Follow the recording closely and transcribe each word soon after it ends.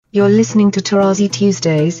You're listening to Tarazi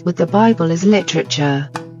Tuesdays with the Bible as Literature.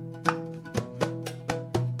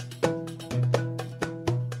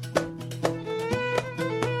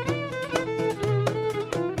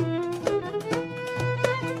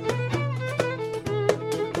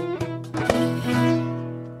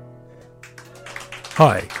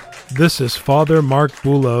 Hi, this is Father Mark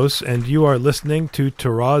Boulos, and you are listening to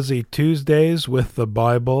Tarazi Tuesdays with the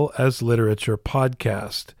Bible as Literature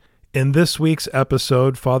podcast. In this week's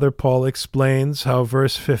episode, Father Paul explains how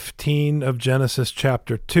verse 15 of Genesis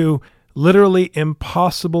chapter 2, literally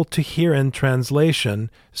impossible to hear in translation,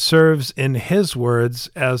 serves in his words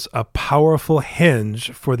as a powerful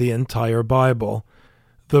hinge for the entire Bible.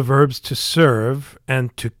 The verbs to serve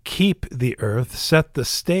and to keep the earth set the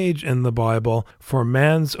stage in the Bible for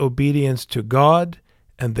man's obedience to God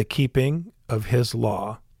and the keeping of his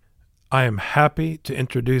law. I am happy to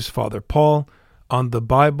introduce Father Paul on the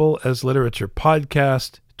Bible as Literature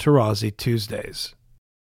podcast, Tarazi Tuesdays.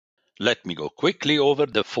 Let me go quickly over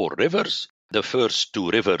the 4 rivers. The first 2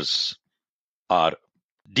 rivers are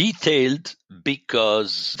detailed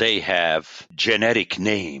because they have generic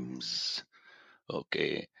names.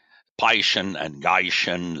 Okay, Pishon and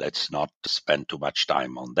Gishon, let's not spend too much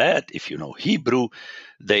time on that. If you know Hebrew,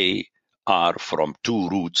 they are from 2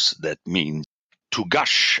 roots that mean to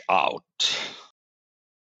gush out,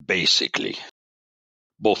 basically.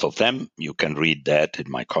 Both of them, you can read that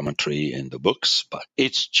in my commentary in the books, but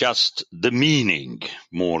it's just the meaning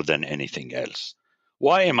more than anything else.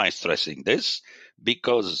 Why am I stressing this?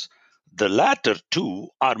 Because the latter 2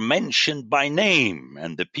 are mentioned by name,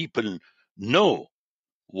 and the people know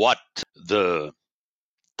what the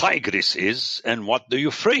Tigris is and what the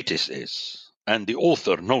Euphrates is. And the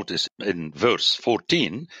author, notice in verse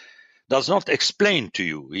 14, does not explain to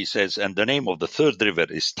you. He says, and the name of the 3rd river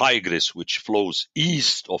is Tigris, which flows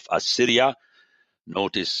east of Assyria.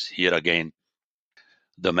 Notice here again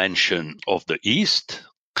the mention of the east,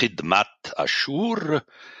 Khidmat Ashur,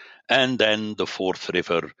 and then the 4th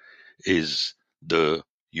river is the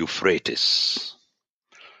Euphrates.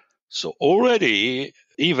 So already,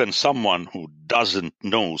 even someone who doesn't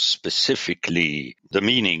know specifically the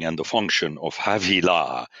meaning and the function of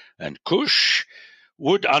Havilah and Cush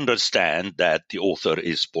would understand that the author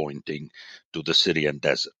is pointing to the Syrian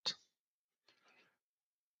desert.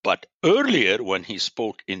 But earlier, when he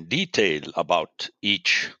spoke in detail about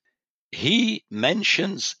each, he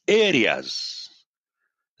mentions areas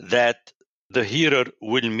that the hearer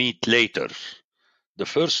will meet later. The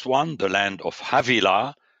first one, the land of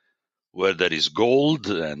Havilah, where there is gold,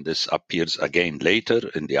 and this appears again later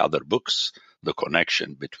in the other books, the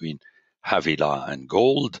connection between Havilah and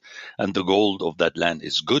gold, and the gold of that land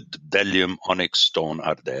is good. Bdellium, onyx stone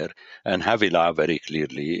are there, and Havilah very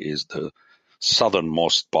clearly is the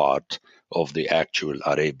southernmost part of the actual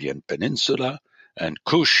Arabian Peninsula, and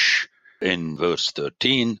Cush in verse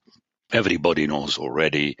 13, everybody knows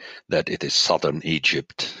already that it is southern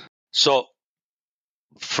Egypt. So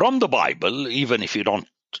from the Bible, even if you don't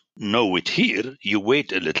know it here, you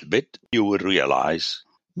wait a little bit, you will realize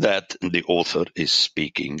that the author is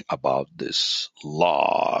speaking about this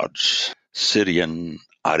large Syrian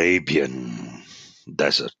Arabian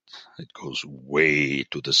desert. It goes way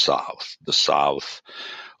to the south. The south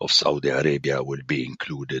of Saudi Arabia will be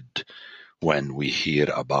included when we hear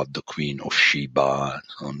about the Queen of Sheba,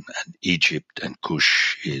 and Egypt and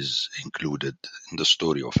Cush is included in the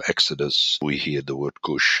story of Exodus. We hear the word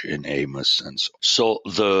Cush in Amos. And so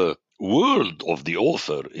the world of the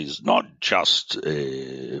author is not just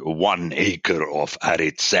 1 acre of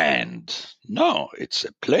arid sand. No, it's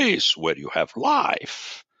a place where you have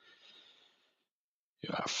life.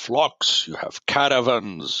 You have flocks, you have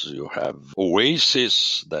caravans, you have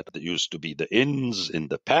oases that used to be the inns in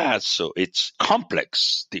the past. So it's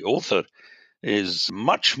complex. The author is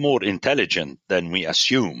much more intelligent than we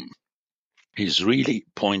assume. He's really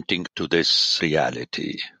pointing to this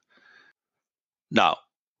reality. Now,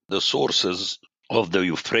 the sources of the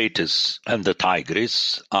Euphrates and the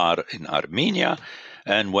Tigris are in Armenia.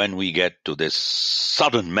 And when we get to this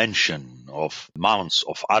sudden mention of mounts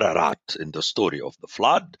of Ararat in the story of the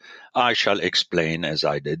flood, I shall explain, as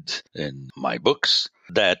I did in my books,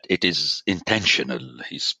 that it is intentional.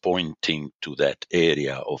 He's pointing to that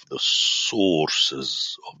area of the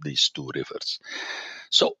sources of these 2 rivers.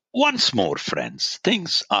 So once more, friends,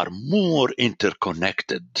 things are more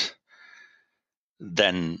interconnected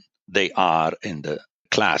than they are in the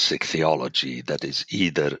classic theology that is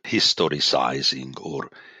either historicizing or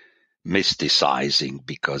mysticizing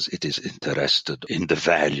because it is interested in the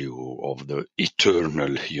value of the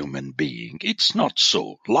eternal human being. It's not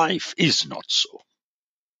so. Life is not so.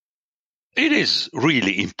 It is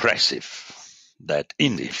really impressive that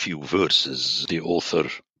in a few verses the author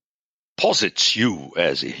posits you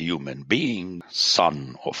as a human being,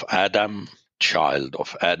 son of Adam, child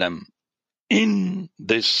of Adam, in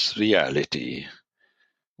this reality,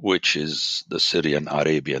 which is the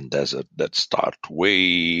Syrian-Arabian desert that starts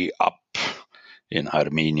way up in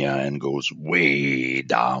Armenia and goes way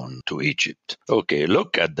down to Egypt. Okay,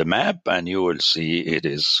 look at the map and you will see it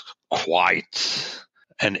is quite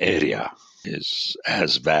an area. It is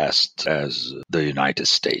as vast as the United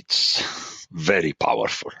States. Very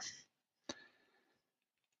powerful.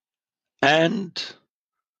 And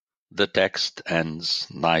the text ends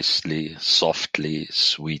nicely, softly,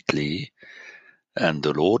 sweetly. And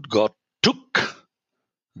the Lord God took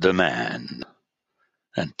the man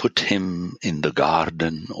and put him in the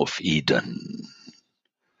Garden of Eden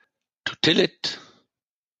to till it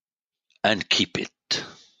and keep it.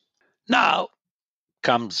 Now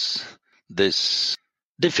comes this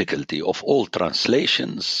difficulty of all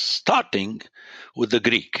translations, starting with the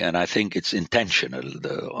Greek, and I think it's intentional.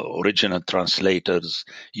 The original translators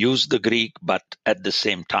used the Greek, but at the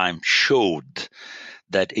same time showed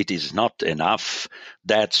that it is not enough.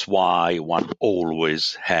 That's why one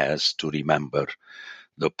always has to remember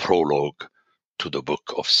the prologue to the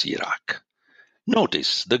book of Sirach.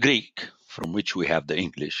 Notice the Greek, from which we have the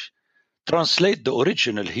English, translate the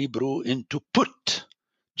original Hebrew into put,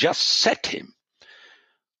 just set him.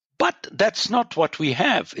 But that's not what we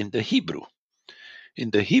have in the Hebrew.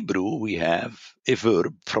 In the Hebrew, we have a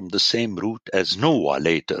verb from the same root as Noah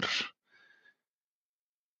later,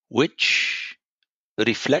 which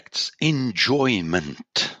reflects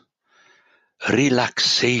enjoyment,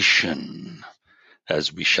 relaxation,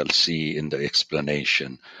 as we shall see in the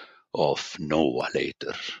explanation of Noah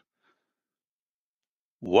later.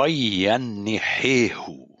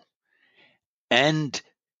 وَيَنِّحِهُ, and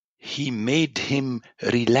he made him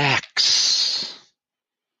relax.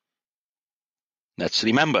 Let's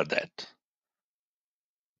remember that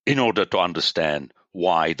in order to understand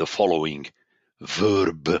why the following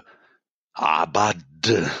verb, abad,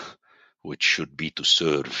 which should be to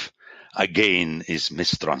serve, again is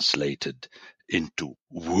mistranslated into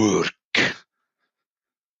work.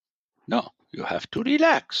 No, you have to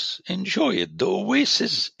relax, enjoy it. The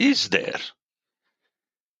oasis is there.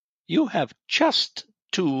 You have just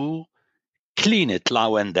to clean it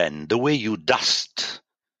now and then, the way you dust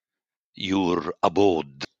your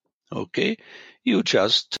abode. Okay? You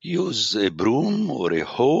just use a broom or a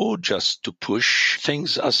hoe just to push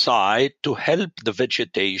things aside to help the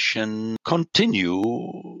vegetation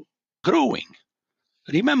continue growing.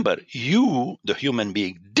 Remember, you, the human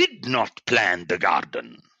being, did not plan the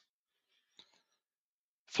garden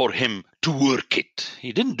for him to work it.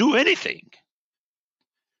 He didn't do anything.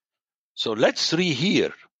 So let's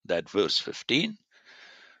rehear that verse 15,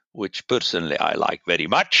 which personally I like very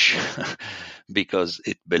much because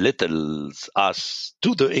it belittles us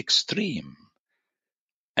to the extreme.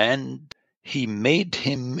 And he made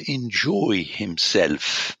him enjoy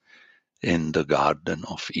himself in the Garden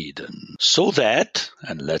of Eden, so that,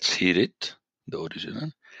 and let's hear it, the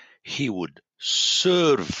original, he would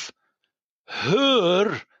serve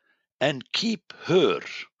her and keep her.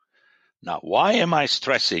 Now, why am I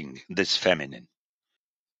stressing this feminine?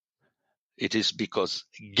 It is because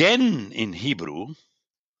gen in Hebrew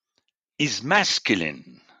is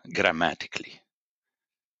masculine grammatically.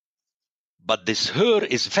 But this her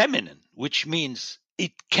is feminine, which means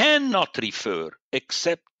it cannot refer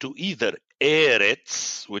except to either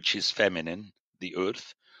Eretz, which is feminine, the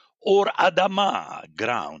earth, or Adama,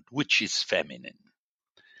 ground, which is feminine.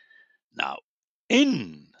 Now,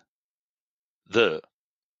 in the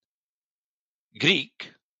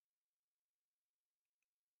Greek,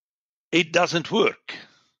 it doesn't work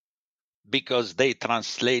because they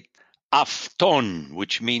translate afton,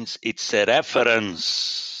 which means it's a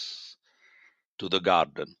reference to the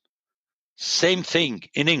garden. Same thing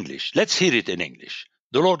in English. Let's hear it in English.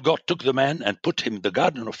 The Lord God took the man and put him in the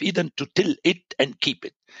Garden of Eden to till it and keep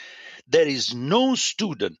it. There is no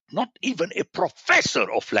student, not even a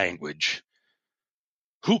professor of language,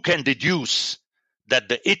 who can deduce that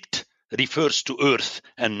the it refers to earth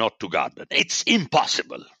and not to garden. It's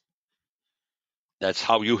impossible. That's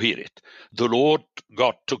how you hear it. The Lord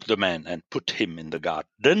God took the man and put him in the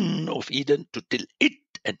Garden of Eden to till it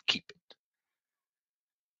and keep it.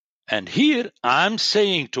 And here I'm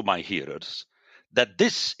saying to my hearers that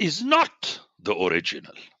this is not the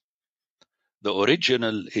original. The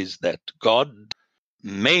original is that God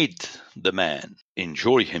made the man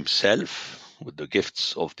enjoy himself with the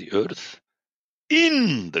gifts of the earth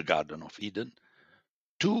in the Garden of Eden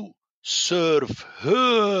to serve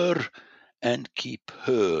her and keep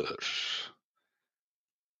her.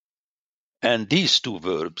 And these two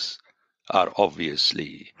verbs are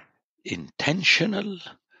obviously intentional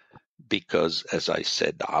because, as I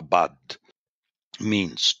said, abad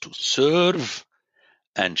means to serve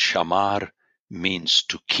and shamar means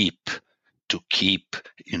to keep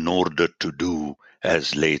in order to do,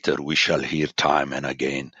 as later we shall hear time and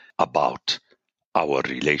again about our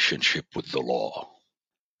relationship with the law.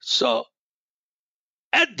 So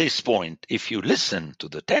at this point, if you listen to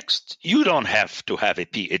the text, you don't have to have a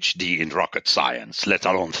PhD in rocket science, let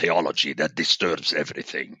alone theology, that disturbs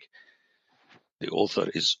everything. The author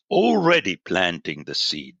is already planting the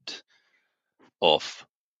seed of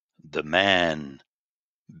the man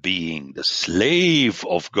being the slave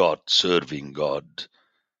of God, serving God,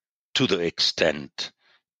 to the extent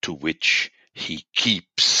to which he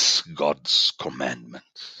keeps God's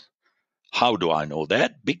commandments. How do I know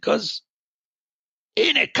that? Because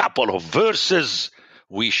in a couple of verses,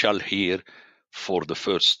 we shall hear for the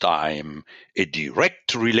first time a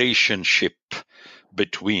direct relationship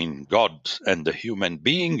between God and the human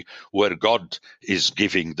being, where God is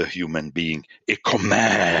giving the human being a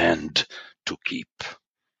command to keep.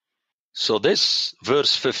 So this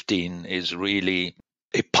verse 15 is really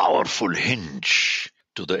a powerful hinge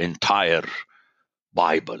to the entire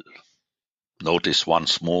Bible. Notice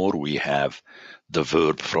once more we have the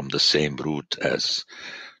verb from the same root as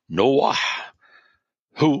Noah,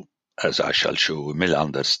 who, as I shall show, will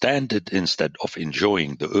understand it, instead of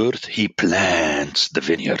enjoying the earth, he plants the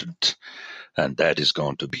vineyard. And that is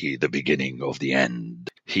going to be the beginning of the end.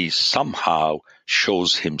 He somehow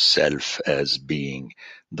shows himself as being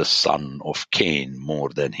the son of Cain more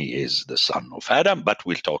than he is the son of Adam, but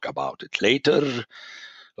we'll talk about it later.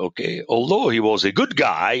 Okay, although he was a good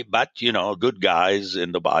guy, but good guys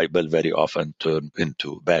in the Bible very often turn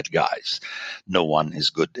into bad guys. No one is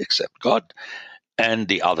good except God. And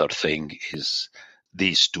the other thing is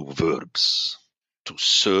these two verbs, to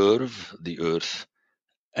serve the earth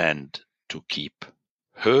and to keep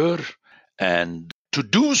her. And to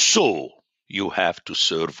do so, you have to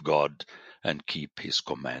serve God and keep his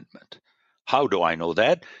commandment. How do I know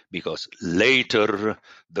that? Because later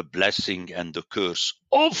the blessing and the curse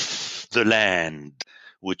of the land,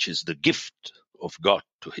 which is the gift of God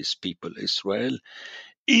to his people Israel,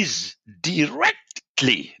 is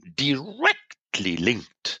directly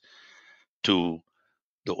linked to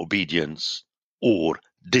the obedience or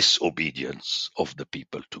disobedience of the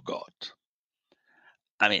people to God.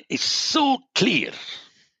 I mean, it's so clear.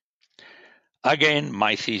 Again,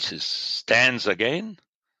 my thesis stands again.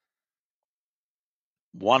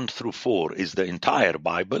 1 through 4 is the entire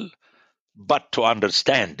Bible, but to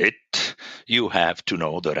understand it, you have to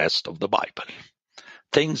know the rest of the Bible.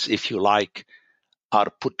 Things, if you like,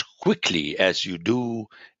 are put quickly as you do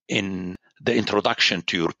in the introduction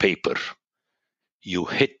to your paper. You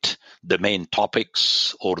hit the main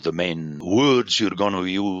topics or the main words you're going to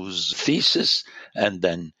use, thesis, and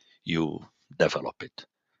then you develop it.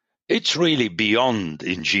 It's really beyond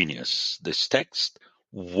ingenious, this text.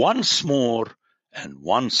 Once more and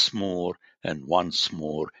once more and once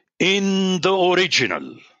more in the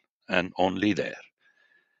original and only there.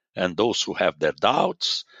 And those who have their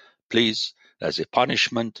doubts, please, as a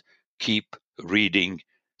punishment, keep reading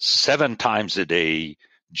 7 times a day,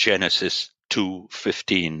 Genesis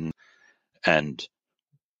 2:15. And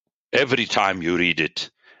every time you read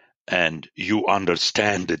it and you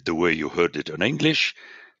understand it the way you heard it in English,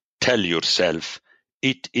 tell yourself,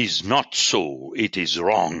 it is not so, it is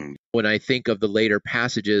wrong. When I think of the later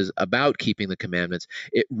passages about keeping the commandments,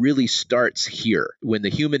 it really starts here, when the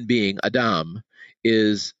human being, Adam,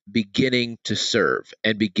 is beginning to serve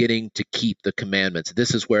and beginning to keep the commandments.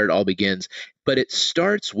 This is where it all begins. But it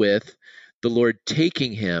starts with the Lord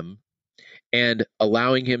taking him and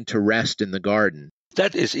allowing him to rest in the garden.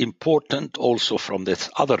 That is important also from this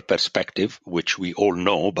other perspective, which we all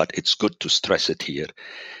know, but it's good to stress it here.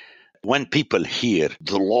 When people hear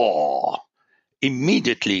the law,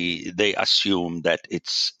 immediately they assume that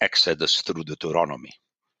it's Exodus through Deuteronomy.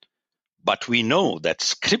 But we know that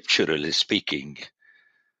scripturally speaking,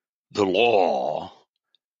 the law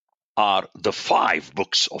are the 5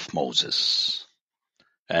 books of Moses.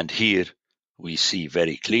 And here we see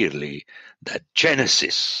very clearly that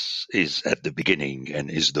Genesis is at the beginning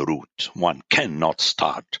and is the root. One cannot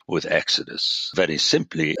start with Exodus. Very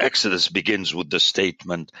simply, Exodus begins with the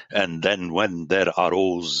statement, and then when there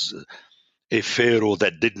arose a Pharaoh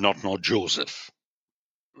that did not know Joseph.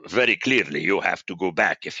 Very clearly, you have to go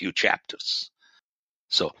back a few chapters.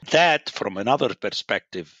 So that, from another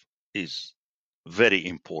perspective, is very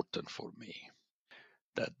important for me.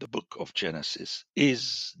 that the book of Genesis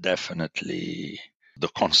is definitely the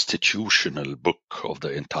constitutional book of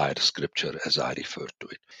the entire scripture as I refer to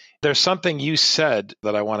it. There's something you said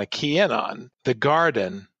that I want to key in on. The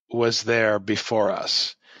garden was there before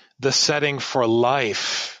us. The setting for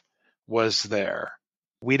life was there.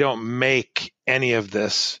 We don't make any of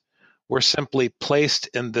this. We're simply placed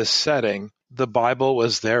in this setting. The Bible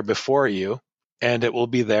was there before you, and it will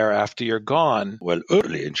be there after you're gone. Well,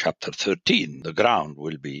 early in chapter 13, the ground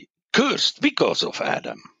will be cursed because of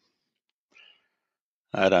Adam.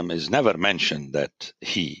 Adam is never mentioned that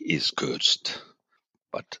he is cursed,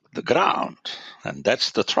 but the ground, and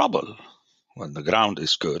that's the trouble. When the ground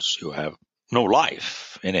is cursed, you have no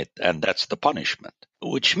life in it, and that's the punishment,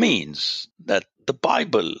 which means that the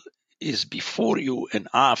Bible is before you and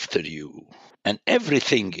after you, and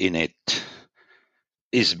everything in it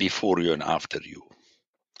is before you and after you.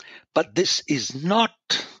 But this is not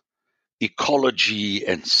ecology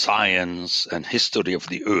and science and history of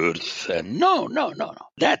the earth. And no.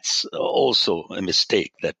 That's also a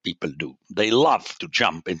mistake that people do. They love to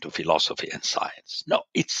jump into philosophy and science. No,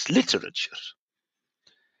 it's literature.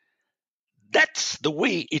 That's the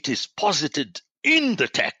way it is posited in the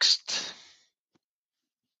text,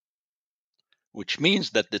 which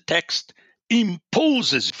means that the text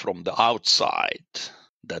imposes from the outside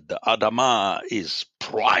that the Adamah is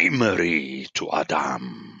primary to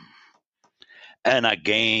Adam. And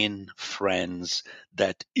again, friends,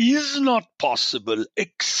 that is not possible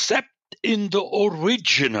except in the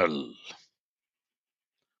original.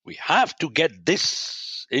 We have to get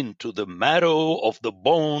this into the marrow of the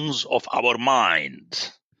bones of our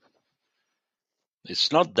mind.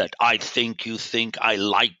 It's not that I think, you think, I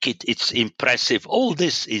like it, it's impressive. All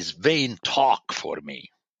this is vain talk for me.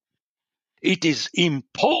 It is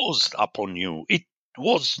imposed upon you. It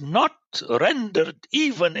was not rendered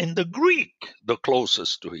even in the Greek, the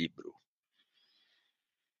closest to Hebrew,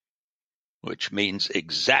 which means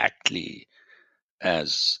exactly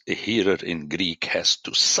as a hearer in Greek has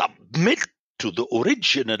to submit to the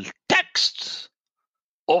original text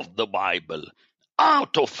of the Bible,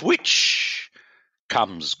 out of which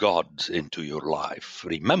comes God into your life.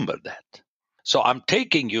 Remember that. So I'm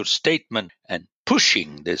taking your statement and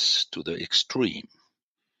pushing this to the extreme.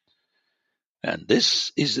 And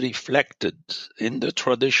this is reflected in the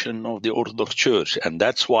tradition of the Orthodox Church, and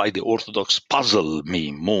that's why the Orthodox puzzle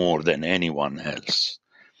me more than anyone else.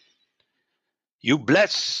 You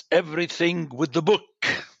bless everything with the book.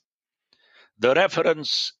 The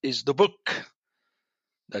reference is the book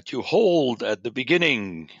that you hold at the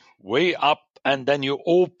beginning, way up, and then you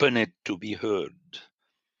open it to be heard.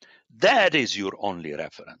 That is your only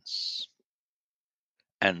reference.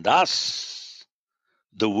 And thus,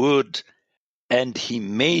 the word, and he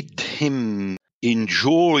made him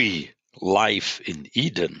enjoy life in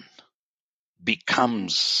Eden,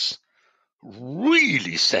 becomes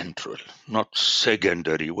really central, not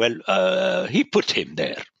secondary. Well, he put him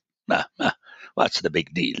there. What's the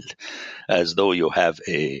big deal? As though you have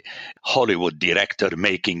a Hollywood director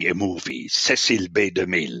making a movie, Cecil B.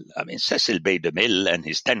 DeMille. I mean, Cecil B. DeMille and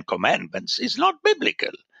his 10 Commandments is not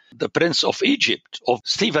biblical. The Prince of Egypt of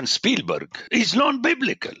Steven Spielberg is not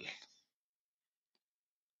biblical.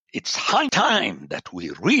 It's high time that we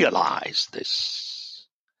realize this.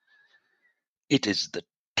 It is the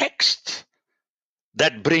text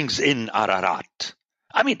that brings in Ararat.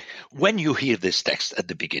 I mean, when you hear this text at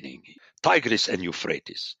the beginning, Tigris and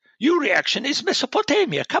Euphrates, your reaction is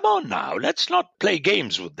Mesopotamia. Come on now, let's not play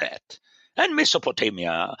games with that. And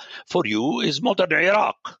Mesopotamia for you is modern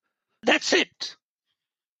Iraq. That's it.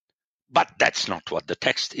 But that's not what the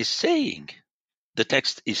text is saying. The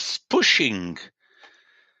text is pushing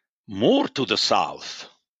more to the south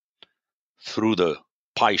through the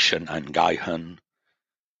Paishan and Gihon,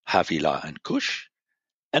 Havilah and Cush.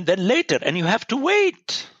 And then later, and you have to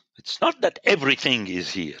wait. It's not that everything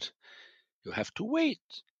is here. You have to wait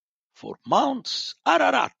for Mount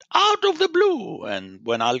Ararat out of the blue. And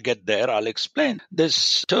when I'll get there, I'll explain.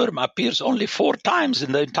 This term appears only 4 times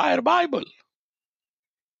in the entire Bible.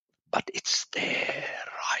 But it's there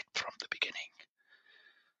right from the beginning.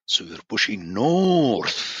 So you're pushing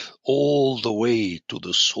north all the way to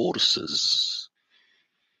the sources.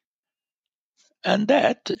 And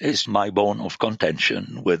that is my bone of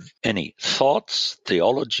contention with any thoughts,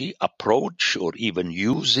 theology, approach, or even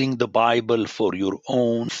using the Bible for your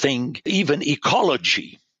own thing, even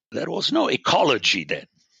ecology. There was no ecology then.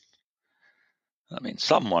 I mean,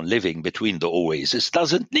 someone living between the oases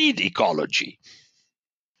doesn't need ecology.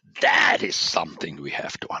 That is something we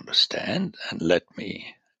have to understand. And let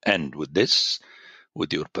me end with this,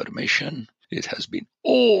 with your permission. It has been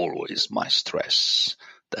always my stress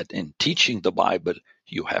that in teaching the Bible,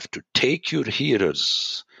 you have to take your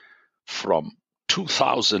hearers from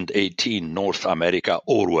 2018 North America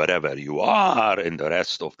or wherever you are in the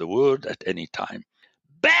rest of the world at any time,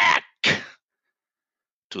 back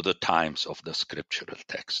to the times of the scriptural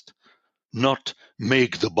text. Not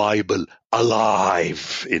make the Bible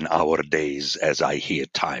alive in our days, as I hear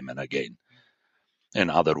time and again. In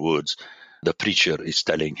other words, the preacher is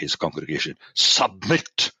telling his congregation,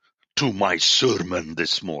 submit to my sermon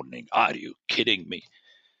this morning. Are you kidding me?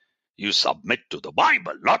 You submit to the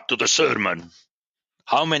Bible, not to the sermon.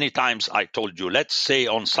 How many times I told you, let's say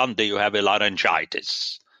on Sunday you have a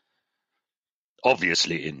laryngitis.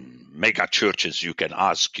 Obviously, in mega churches, you can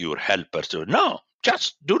ask your helper to, no,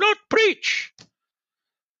 just do not preach.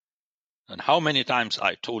 And how many times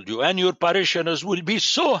I told you, and your parishioners will be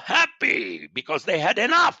so happy because they had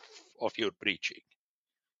enough of your preaching.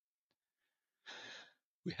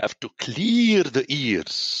 We have to clear the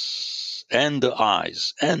ears and the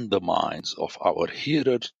eyes and the minds of our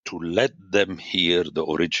hearers to let them hear the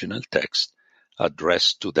original text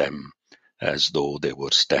addressed to them as though they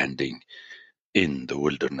were standing in the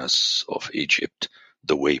wilderness of Egypt,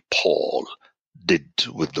 the way Paul did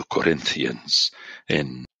with the Corinthians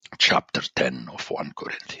in chapter 10 of 1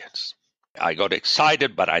 Corinthians. I got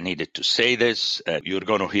excited, but I needed to say this. You're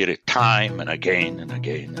going to hear it time and again and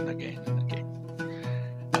again and again and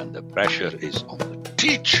again. And the pressure is on the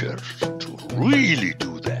teacher to really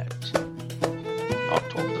do that,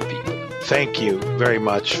 not on the people. Thank you very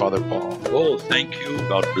much, Father Paul. Oh, thank you.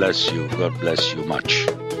 God bless you. God bless you much.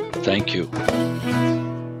 Thank you.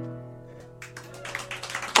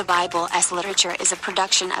 The Bible as Literature is a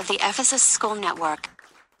production of the Ephesus School Network.